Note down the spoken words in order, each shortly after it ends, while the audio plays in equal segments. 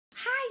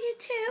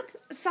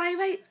YouTube.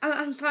 Sorry,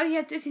 I'm sorry you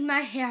have to see my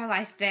hair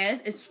like this.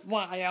 It's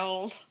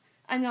wild.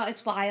 I know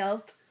it's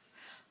wild.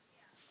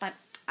 But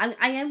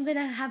I am going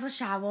to have a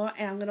shower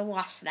and I'm going to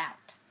wash it out.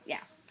 Yeah.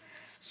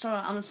 So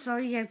I'm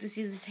sorry you have to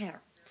see this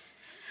hair.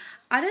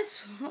 I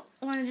just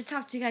wanted to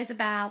talk to you guys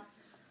about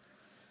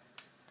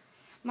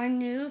my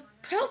new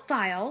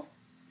profile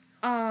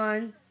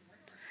on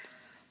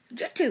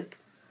YouTube.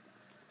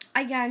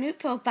 I got a new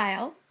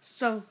profile,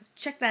 so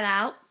check that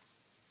out.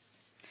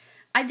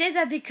 I did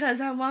that because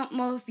I want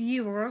more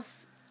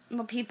viewers,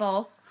 more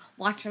people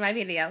watching my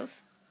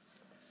videos.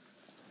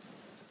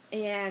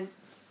 And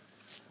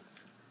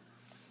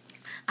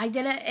I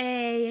did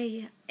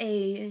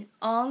a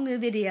all new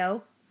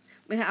video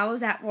when I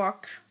was at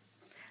work.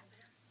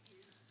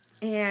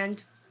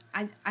 And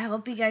I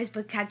hope you guys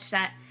would catch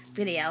that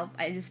video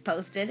I just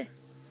posted.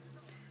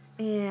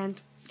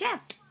 And yeah,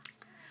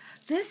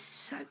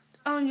 this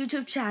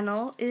YouTube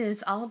channel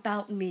is all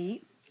about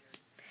me.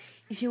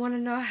 If you want to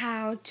know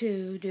how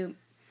to do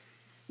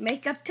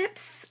makeup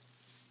tips,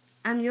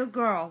 I'm your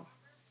girl.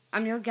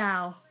 I'm your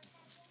gal.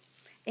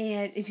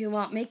 And if you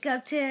want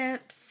makeup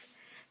tips,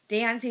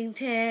 dancing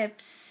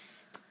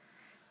tips,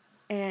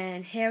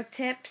 and hair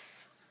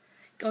tips,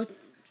 go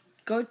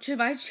to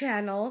my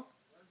channel.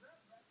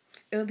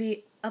 It will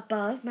be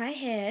above my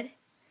head.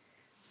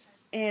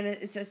 And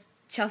it says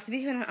Chelsea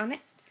B. Hooner on it.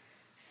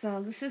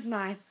 So this is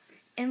my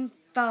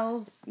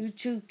info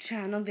YouTube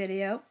channel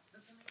video.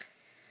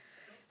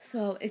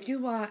 So if you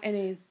want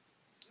any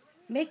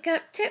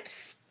makeup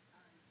tips,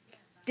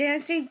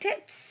 dancing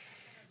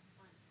tips,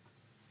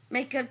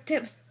 makeup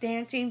tips,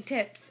 dancing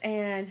tips,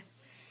 and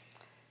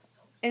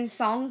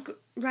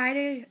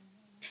songwriting,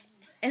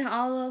 and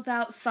all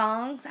about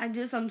songs, I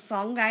do some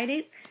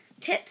songwriting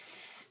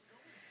tips.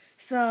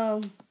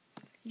 So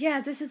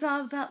yeah, this is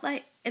all about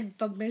my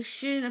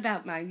information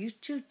about my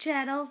YouTube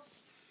channel.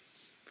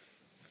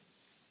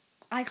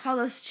 I call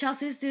this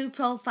Chelsea's new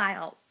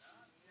profile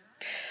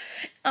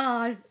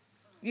on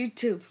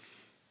YouTube.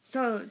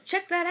 So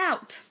check that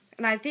out.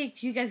 And I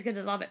think you guys are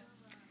gonna love it.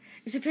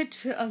 It's a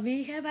picture of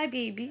me and my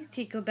baby,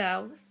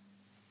 Tinkerbell.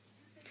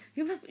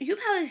 You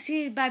probably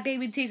seen my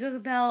baby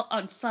Tinkerbell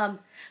on some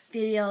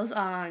videos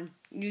on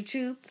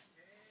YouTube.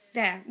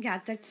 There,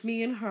 yeah, that's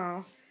me and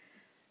her.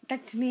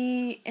 That's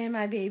me and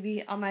my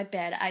baby on my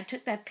bed. I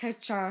took that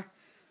picture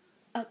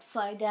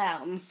upside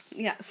down.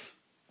 Yes.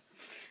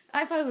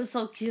 I thought it was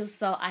so cute,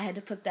 so I had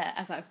to put that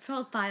as my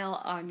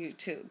profile on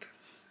YouTube.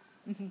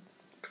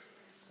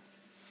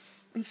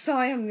 I'm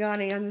sorry I'm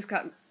yawning. I just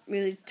got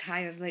really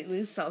tired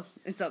lately, so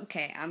it's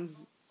okay. I'm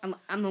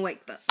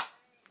awake, but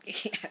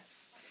yes.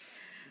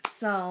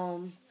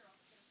 So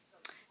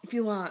if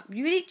you want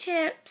beauty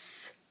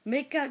tips,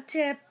 makeup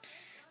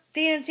tips,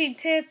 dancing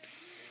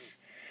tips,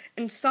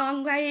 and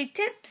songwriting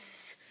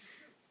tips,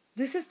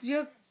 this is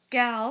your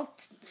gal.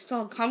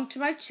 So come to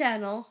my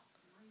channel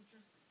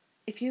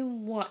if you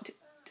want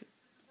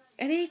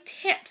any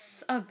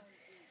tips of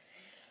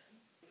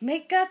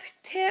makeup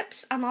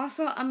tips. I'm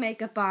also a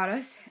makeup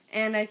artist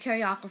and a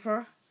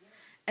choreographer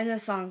and a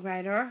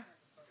songwriter.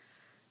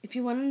 If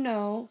you want to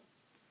know,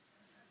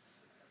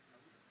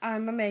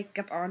 I'm a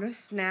makeup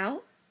artist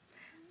now.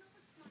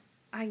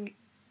 I'm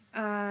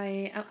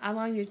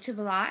on YouTube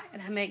a lot,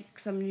 and I make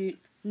some new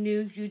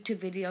YouTube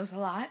videos a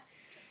lot.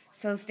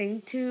 So stay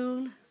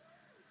tuned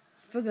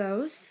for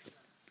those.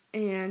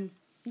 And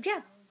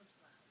yeah.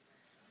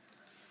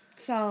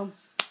 So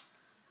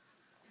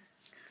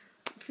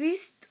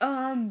please,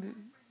 I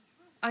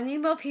need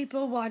more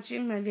people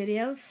watching my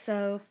videos,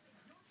 so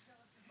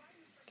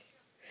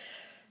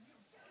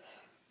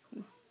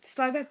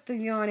sorry about the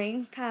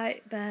yawning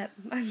part, but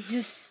I'm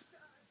just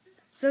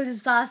so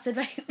exhausted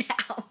right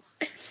now.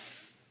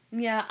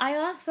 Yeah, I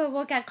also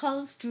work at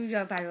Cole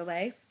Studio, by the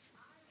way.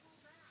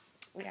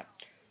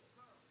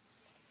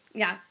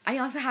 Yeah, I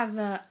also have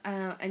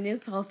a new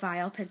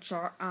profile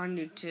picture on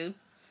YouTube,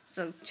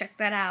 so check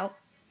that out.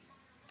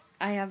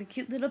 I have a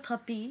cute little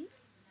puppy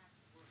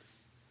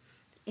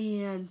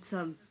and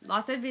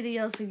lots of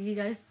videos for you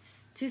guys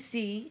to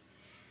see,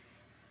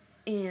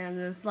 and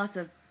there's lots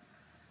of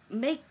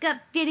makeup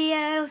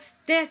videos,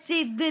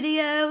 dancing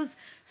videos,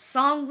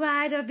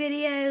 songwriter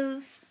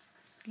videos.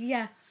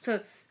 Yeah, so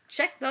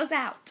check those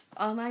out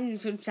on my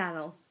YouTube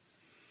channel.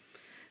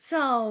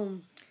 So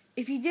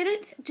if you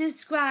didn't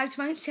subscribe to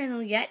my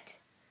channel yet,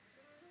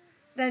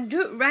 then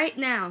do it right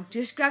now.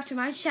 Subscribe to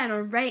my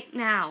channel right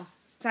now.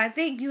 So I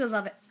think you will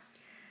love it.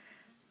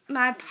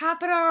 My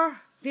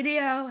popular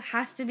video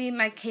has to be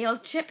my kale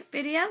chip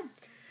video.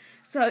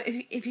 So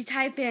if you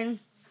type in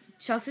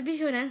Chelsea B.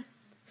 Hooner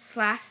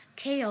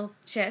 /kale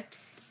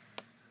chips,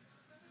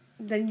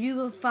 then you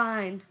will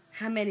find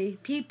how many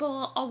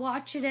people are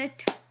watching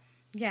it.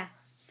 Yeah.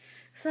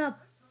 So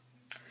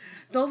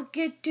don't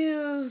forget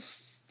to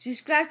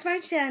subscribe to my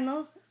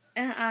channel,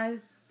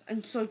 and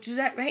so do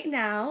that right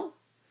now.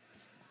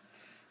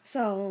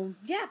 So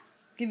yeah,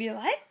 give me a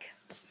like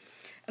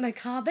and a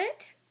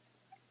comment,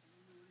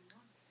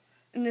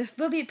 and this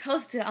will be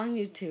posted on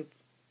YouTube.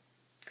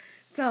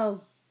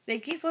 So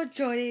thank you for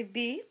joining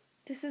me.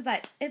 This is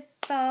my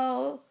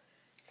info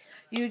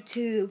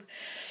YouTube.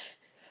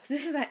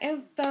 This is my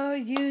info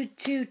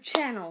YouTube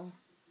channel.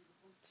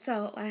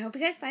 So I hope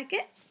you guys like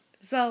it.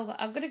 So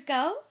I'm gonna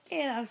go,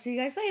 and I'll see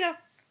you guys later.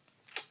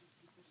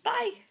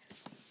 Bye.